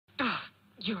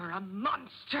You're a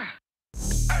monster.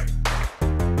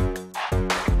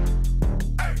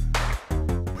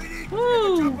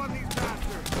 Woo!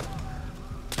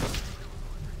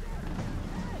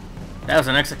 That was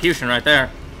an execution right there.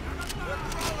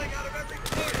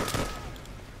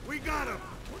 We got him.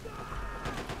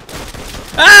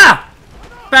 Ah!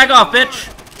 Back off,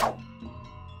 bitch!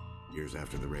 Years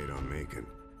after the raid on Macon,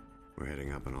 we're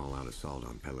heading up an all-out assault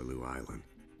on Peleliu Island.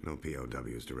 No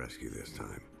POWs to rescue this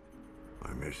time.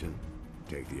 Our mission?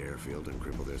 Take the airfield and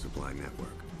cripple their supply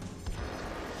network.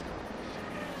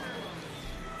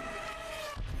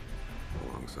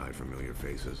 Alongside familiar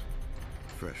faces,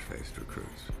 fresh-faced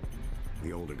recruits.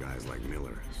 The older guys like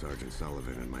Miller, Sergeant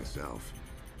Sullivan, and myself.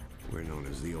 We're known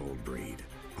as the old breed.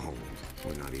 Old.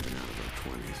 We're not even out of our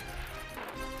 20s.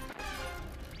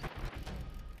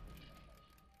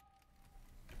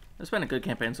 It's been a good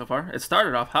campaign so far. It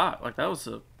started off hot. Like, that was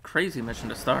a crazy mission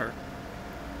to start.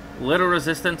 Little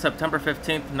Resistance, September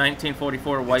 15th,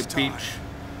 1944, White Beach.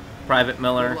 Private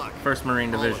Miller, 1st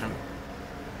Marine Division.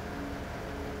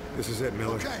 This is it,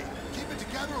 Miller. Okay, keep it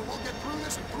together and we'll get through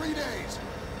this in 3 days.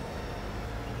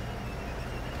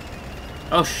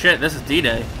 Oh shit, this is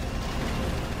D-Day.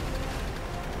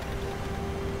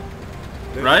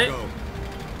 Right?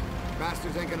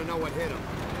 Bastards ain't gonna know what hit them.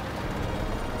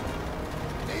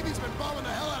 Navy's been bombing the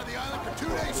hell out of the island for 2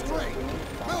 days straight.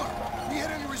 Miller, you hit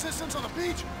any resistance on the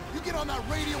beach? You get on that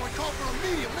radio and call for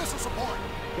immediate missile support.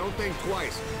 Don't think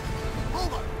twice.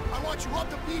 Robot, I want you up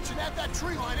the beach and at that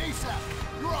tree line ASAP.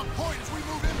 You're on point as we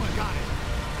move inland. Got it.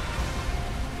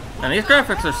 And these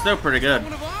graphics are still pretty good.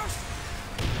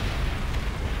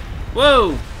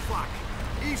 Whoa! Fuck.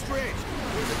 East Ridge.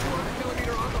 There's a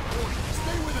 200mm on the point.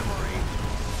 Stay with him, Marine.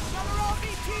 Another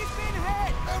RBT's been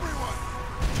hit! Everyone,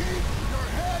 keep your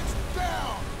heads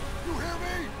down. You hear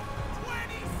me?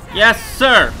 27! Yes,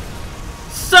 sir!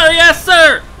 Sir, yes,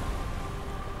 sir!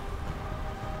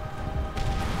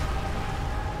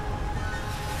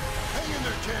 Hang in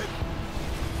there, kid.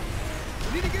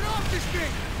 We need to get off this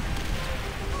thing!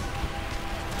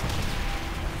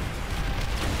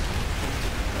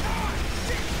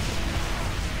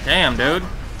 Damn, dude.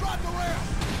 Drop the rail.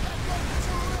 That gun can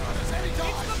zero in on us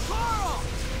anytime. It's the Carl!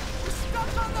 We're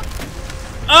stuck on the...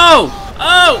 Oh!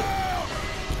 Oh!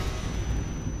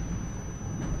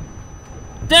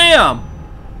 Damn!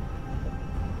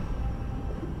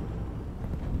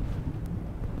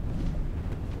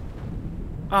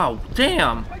 Oh,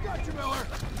 damn! I got you, Miller.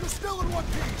 You're still in one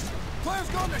piece. Plan's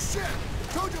gone to shit.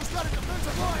 Tojo's got a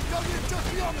defensive line dug in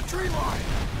just beyond the tree line.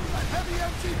 We got heavy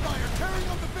MT fire tearing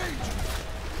up the beach.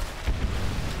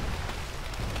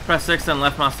 Press 6 and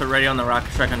left mouse to radio on the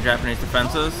rocket strike on Japanese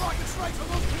defenses. Rocket strikes on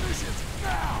those positions.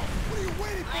 Now! What are you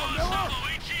waiting for, Miller?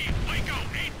 Waco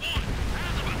 8-1.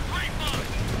 Azimuth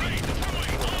 3-5. Ready to deploy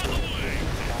on the way.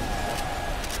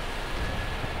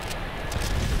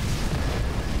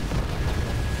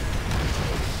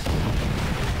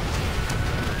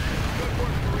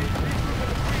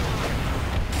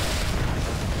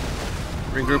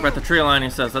 Regroup at the tree line, he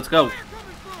says. Let's go.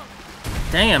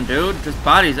 Damn, dude. Just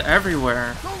bodies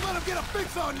everywhere. Don't let him get a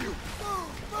fix on you.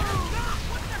 What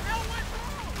the hell went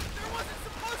wrong? There wasn't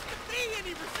supposed to be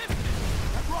any resistance!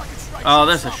 That rocket strike. Oh,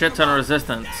 there's a shit ton of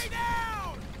resistance. Stay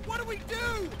down! What do we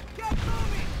do? Get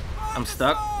moving! On I'm the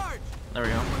stuck. charge! There we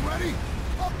go. We ready?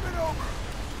 Up and over.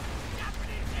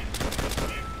 Japanese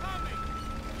incoming!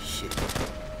 Shit.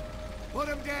 Put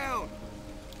him down.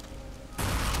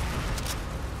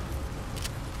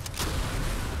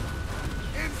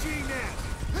 MG net.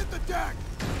 Hit the deck.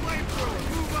 Flamethrower.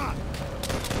 Move up.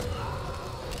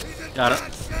 He's in Got it.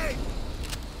 bad shape.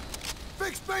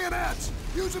 Fix bayonets.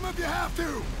 Use them if you have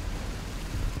to.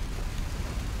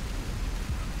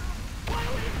 What do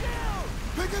we do?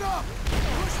 Pick it up.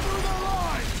 Push through their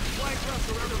lines. Flank us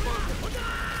around the bunker.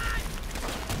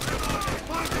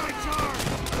 Five-guy charge.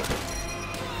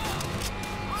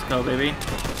 Let's go, baby.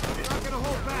 You're not gonna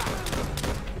hold back.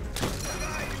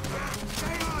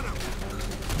 Stay on him.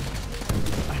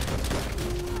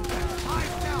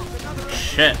 Eyes down. Another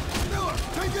Shit. Miller,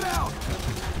 take it out.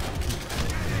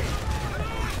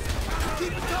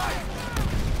 Keep it tight.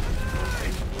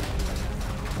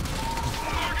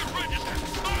 Target registered.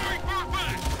 Firing for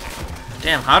back.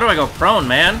 Damn, how do I go prone,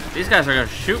 man? These guys are gonna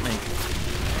shoot me.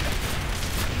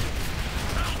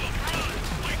 Alpha Prime.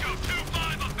 Waco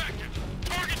 2-5 effective.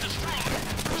 Target destroyed.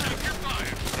 Check your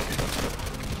fire.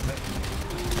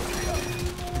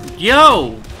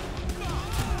 Yo!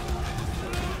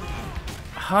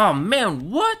 Oh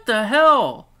man, what the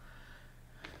hell?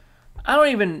 I don't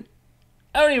even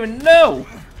know.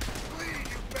 Please,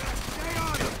 you bastard. Stay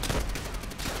on him.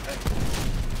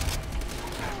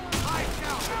 Eyes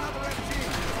down.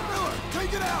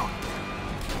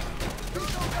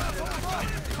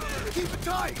 Keep it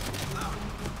tight!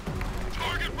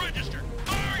 Target registered.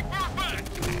 Firing for effect.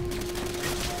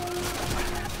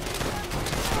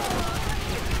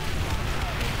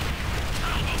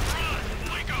 Alpha Prime.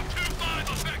 Waco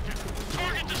 2-5 effective.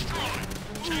 Target destroyed.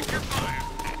 Check your fire.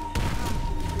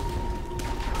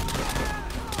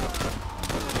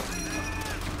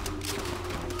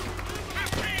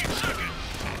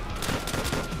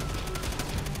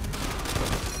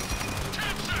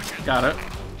 Got it.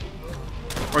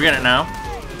 We're getting it now.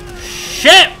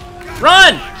 Shit!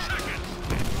 Run!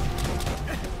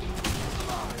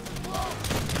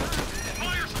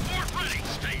 Fire support ready.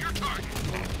 Stay your target.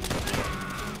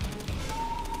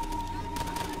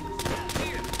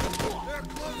 They're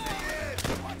closing in!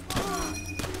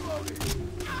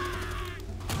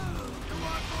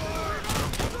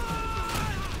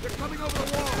 They're coming over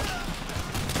the wall!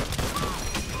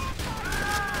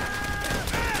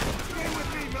 Stay with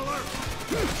me, Miller!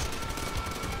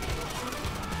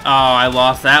 Oh, I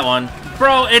lost that one.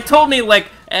 Bro, it told me,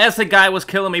 like, as the guy was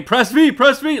killing me, press V,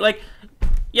 press V. Like,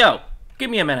 yo,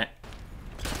 give me a minute.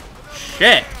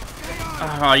 Shit.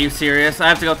 Oh, are you serious? I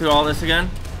have to go through all this again?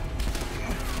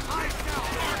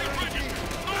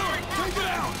 Take it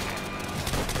out!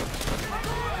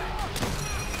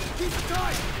 Keep it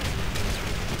tight!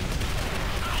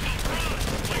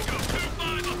 Waco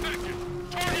 2-5 effective.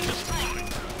 Target destroyed.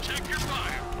 Check your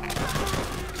fire.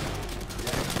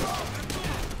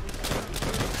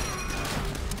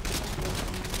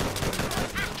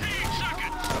 15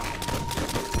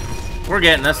 seconds. We're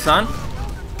getting this, son. 10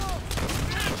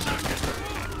 seconds.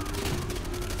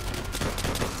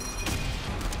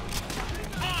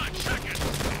 5 seconds.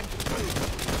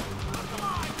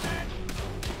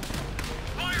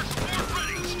 Fire support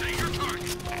ready. Stay your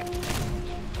target.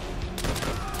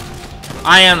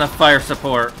 I am the fire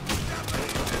support.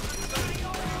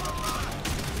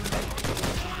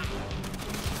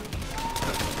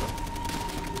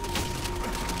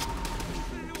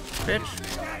 Bitch.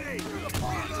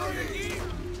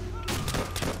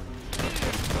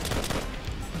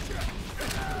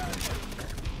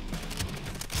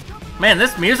 Man,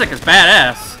 this music is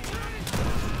badass.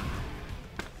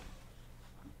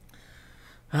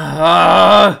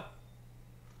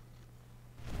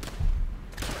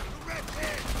 Red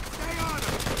pin! Stay on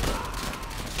him!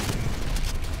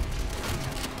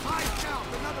 High south,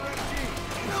 another MG!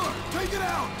 Miller, take it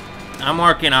out! I'm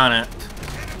working on it.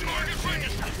 Target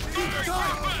registered. Keep it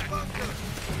tight!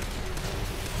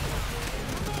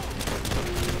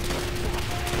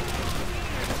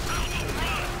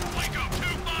 Waco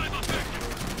 2-5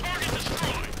 effective. Target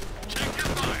destroyed. Check your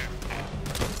fire.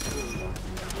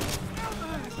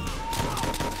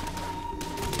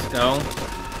 Let's go.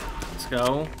 Let's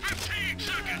go. 15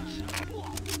 seconds.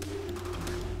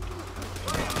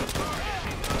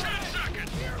 10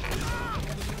 seconds.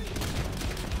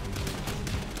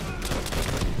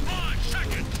 5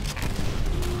 seconds.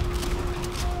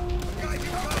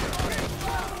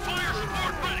 Fire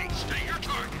support ready. Stay your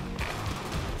target.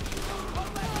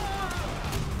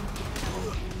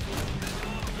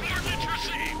 Coordinates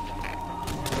received.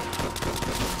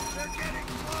 They're getting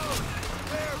close!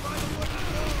 There, by the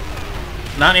wooden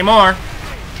wall! Not anymore.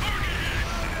 Target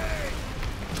hit.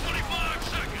 25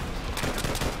 seconds.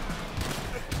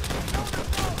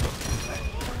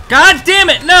 God damn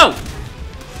it, no!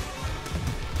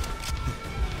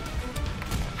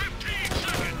 15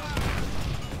 seconds.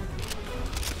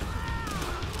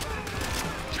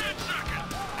 10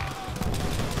 seconds.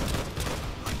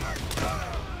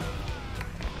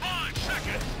 5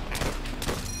 seconds.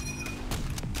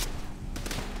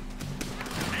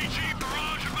 AG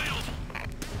barrage available.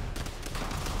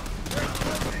 They're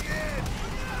closing in!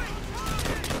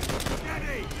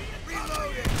 Steady!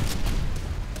 Reloading!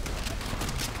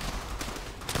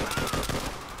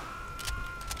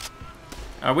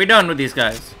 Are we done with these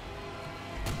guys?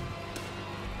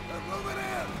 They're moving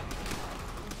in!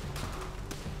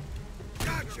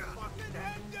 Gotcha!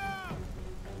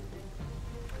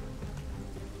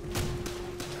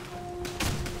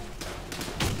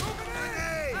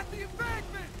 Hey! At the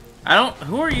embankment! I don't.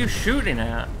 Who are you shooting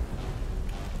at?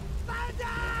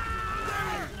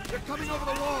 They're coming over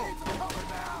the wall!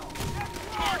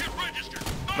 Target registered.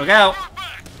 Look out. Fire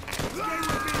back. Stay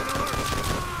with me, Miller!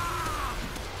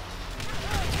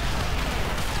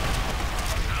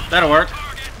 That'll work.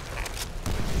 Target.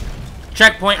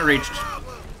 Checkpoint reached.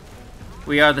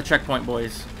 We are the checkpoint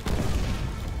boys.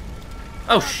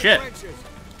 Oh shit. Trenches.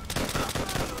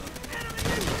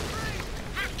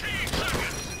 15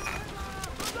 seconds.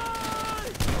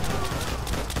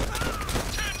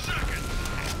 10 seconds.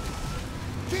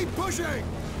 Keep pushing!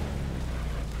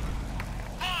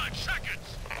 5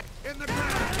 seconds. In the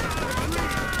ground!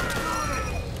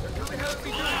 They're coming out of the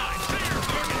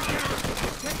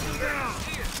Take them down!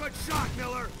 Good shot,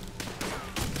 Miller!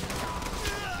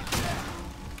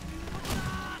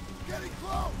 Getting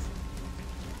close!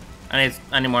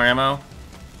 I need more ammo.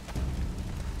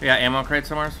 We got ammo crate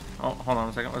somewhere. Oh, hold on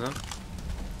a second. What's that?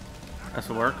 This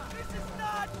will work. This is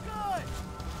not good!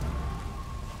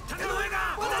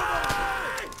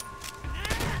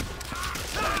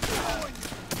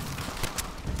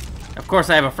 Of course,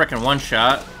 I have a frickin' one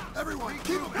shot. Everyone,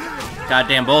 keep them here!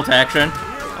 Goddamn bolt action.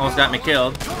 Almost got me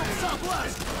killed.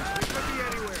 Southwest!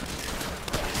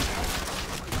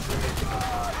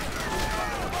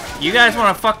 You guys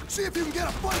want to fuck? See if you can get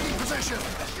a fighting position!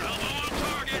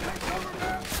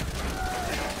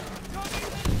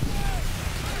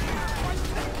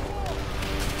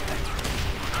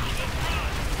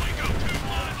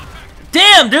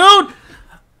 Damn, dude!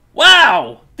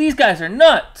 Wow! These guys are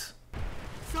nuts!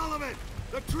 Sullivan!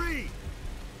 The tree!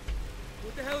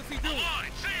 What the hell is he doing?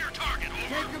 Line, say your target, over.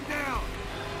 Take him down!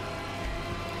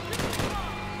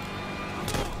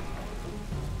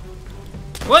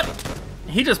 What?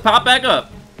 He just popped back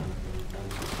up.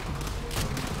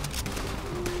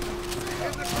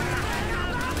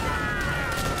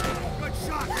 Good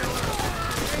shot, Miller!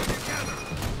 Stay together!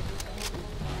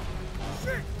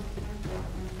 Shit!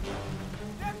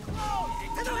 They're close!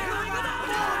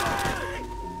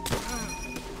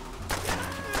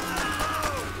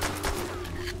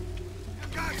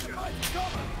 Gotcha!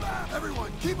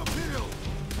 Everyone, keep them peeled!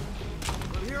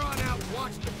 From here on out,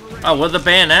 watch the parade. Oh, with the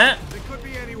bayonet? They could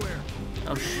be anywhere.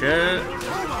 Oh shit.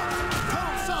 Hold on!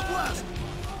 Tunnel southwest!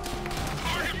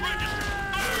 Target registered.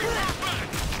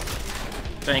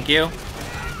 Thank you.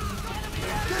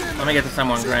 Let me get to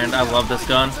someone grand. I love this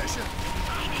gun. Position.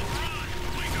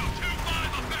 Waco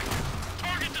 2-5 effective.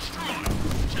 Target destroyed.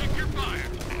 Check your fire.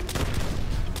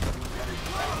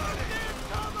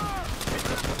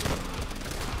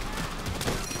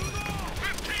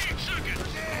 15 seconds.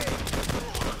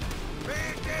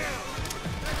 Man down!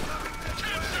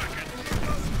 10 seconds.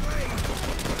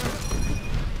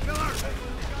 Miller!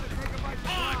 Gotta take him by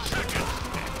 5 seconds.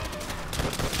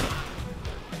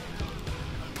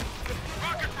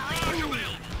 Rocket barrage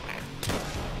available.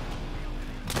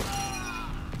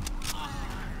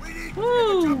 We need to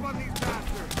Woo. jump on these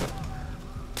bastards!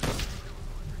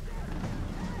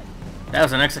 That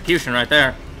was an execution right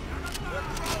there. They're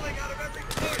crawling out of every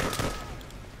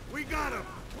corner! We got him!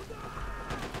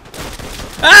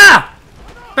 Ah!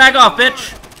 Back off,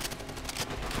 bitch.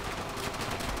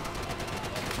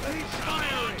 He's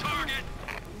firing! Target.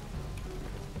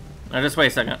 Now just wait a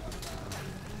second.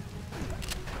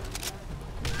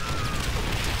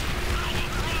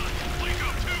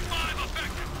 Waco 2-5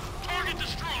 effective. Target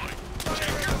destroyed. Check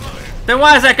your fire. Then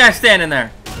why is that guy standing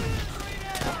there?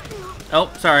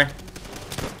 Oh, sorry.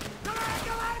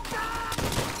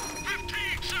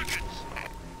 15 seconds.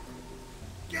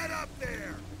 Get up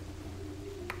there!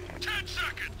 10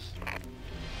 seconds.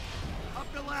 Up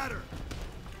the ladder!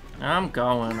 I'm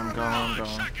going. 5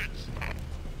 seconds.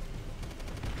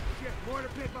 Shit, mortar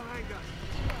pit behind us!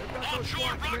 They've got those Onshore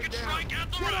SWAT men rocket down! strike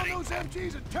at the Get on ready. those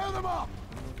MGs and tear them up!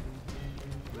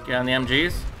 Get on the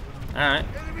MGs. Alright.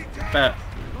 Enemy tank! Bet.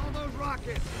 All those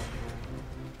rockets!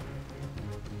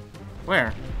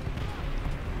 Where?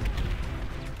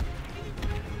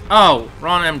 Oh,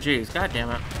 wrong MGs. God damn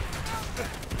it.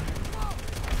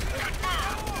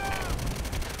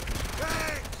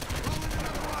 Tanks! Rolling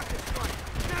another rocket strike!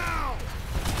 Now!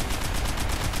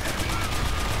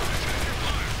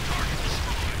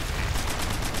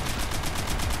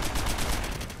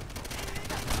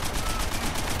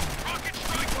 Rocket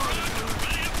strike barrage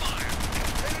ready to fire.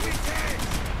 Enemy tanks!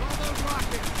 All those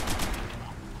rockets!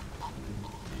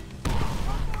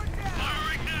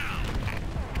 Firing now.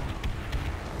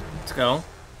 Let's go.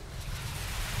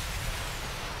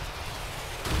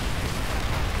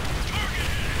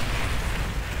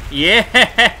 Yeah!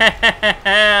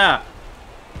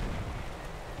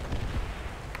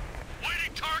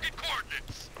 Waiting target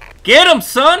coordinates. Get him,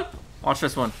 son! Watch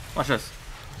this one. Watch this.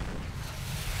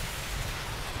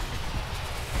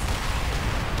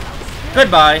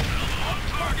 Goodbye.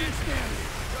 Target.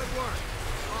 Good work!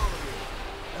 All of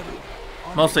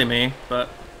you! Mostly me, but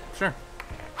sure.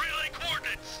 Relay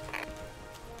coordinates.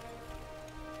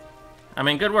 I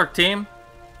mean, good work, team.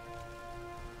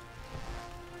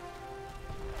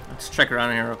 Let's check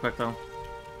around here real quick, though.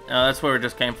 That's where we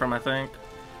just came from, I think.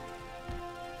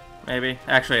 Maybe.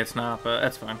 Actually, it's not, but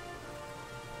that's fine.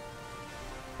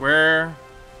 Where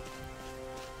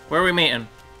are we meeting?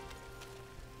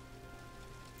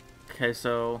 Okay,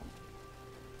 so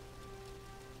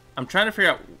I'm trying to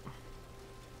figure out.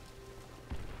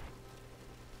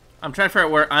 I'm trying to figure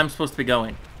out where I'm supposed to be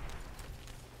going.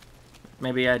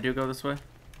 Maybe I do go this way.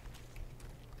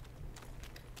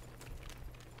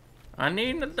 I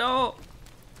need an adult.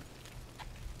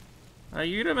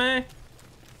 Ayúdame.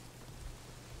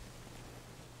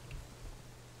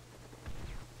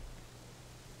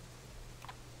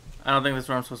 I don't think this is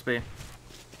where I'm supposed to be.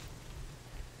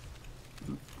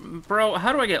 Bro,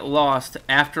 how do I get lost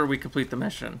after we complete the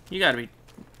mission? You gotta be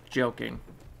joking.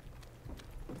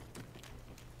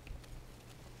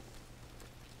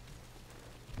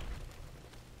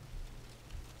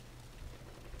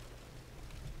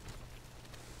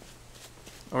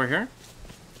 Over here?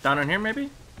 Down in here, maybe?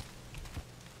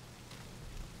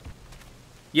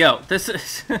 Yo, this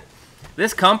is...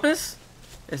 this compass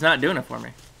is not doing it for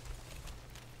me.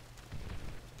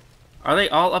 Are they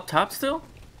all up top still?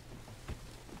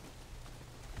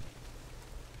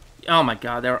 Oh my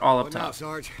god, they're all up What now, top.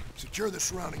 Sarge? Secure the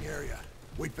surrounding area.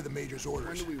 Wait for the Major's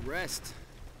orders. When do we rest?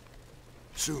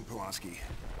 Soon, Pulaski.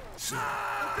 Soon.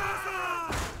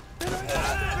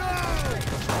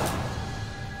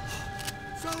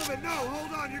 Sullivan, no!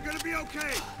 Hold on! You're gonna be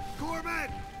okay!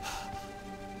 Corbin!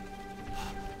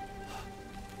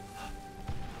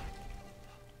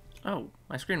 Oh,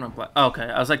 my screen went black. Oh, okay,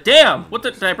 I was like, damn! What the...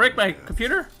 Did I break my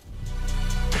computer?